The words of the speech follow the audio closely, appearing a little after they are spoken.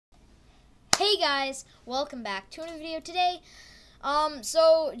Hey guys, welcome back to another video today.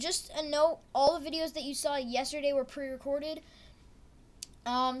 So just a note, all the videos that you saw yesterday were pre-recorded.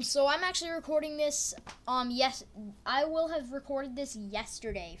 So I'm actually recording this, yes, I will have recorded this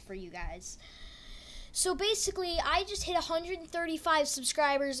yesterday for you guys. So basically, I just hit 135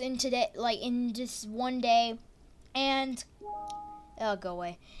 subscribers in just one day, and, oh, go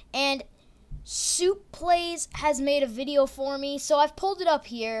away, and Soup Plays has made a video for me, so I've pulled it up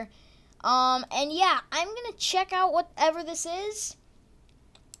here. And yeah, I'm gonna check out whatever this is.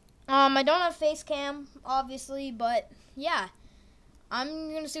 I don't have face cam, obviously, but yeah,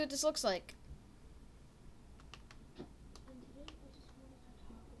 I'm gonna see what this looks like.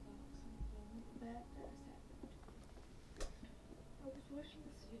 I was watching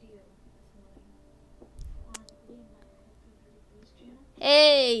this video this morning on Liam Minecraft channel.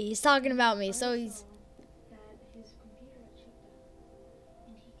 Hey, he's talking about me, so he's... That his computer had shut down,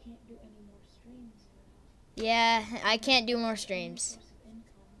 and he can't do any more streams now. Yeah, I can't do more streams. Source of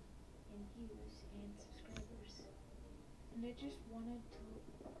income and views and subscribers. And I just wanted to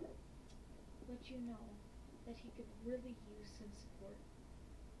let you know that he could really use some support.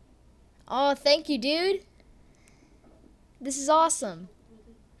 Oh, thank you, dude. This is awesome. Really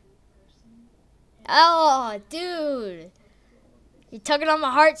good person. Oh, dude. You're tugging on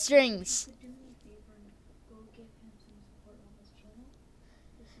my heartstrings. Could do me a favor and go give him some support on his channel.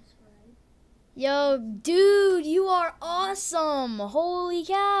 Just subscribe. Yo, dude, you are awesome. Holy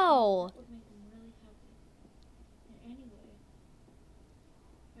cow. That would make him really happy. And anyway,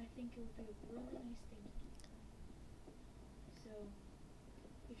 I think it would be a really nice thing to do for him. So,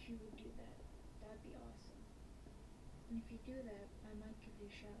 if you would do that, that'd be awesome. And if you do that, I might give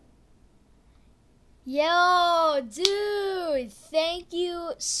you a shout out. Yo, dude, thank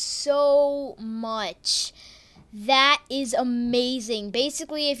you so much. That is amazing.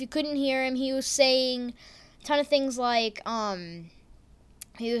 Basically, if you couldn't hear him, he was saying a ton of things like,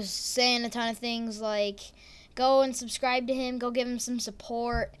 go and subscribe to him, go give him some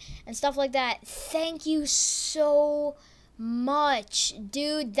support, and stuff like that. Thank you so much,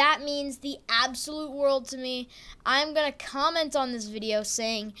 dude. That means the absolute world to me. I'm gonna comment on this video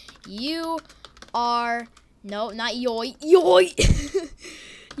saying you are, no, not yoy,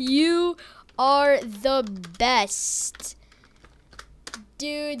 you are the best.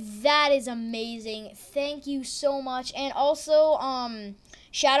 Dude, that is amazing. Thank you so much. And also,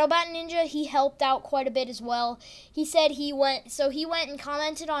 Shadowbat Ninja, he helped out quite a bit as well. He said he went and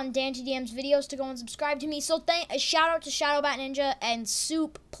commented on DanTDM's videos to go and subscribe to me. So shout out to Shadowbat Ninja and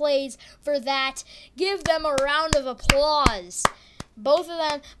Soup Plays for that. Give them a round of applause. Both of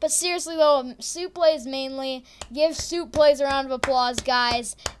them. But seriously though, Soup Plays mainly. Give Soup Plays a round of applause,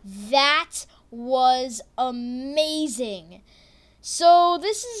 guys. That was amazing. So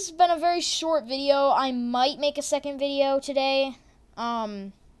this has been a very short video. I might make a second video today,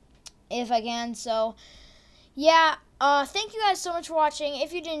 if I can. So yeah, thank you guys so much for watching.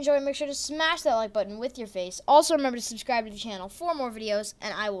 If you did enjoy, make sure to smash that like button with your face. Also remember to subscribe to the channel for more videos,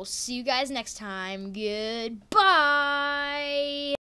 and I will see you guys next time. Goodbye.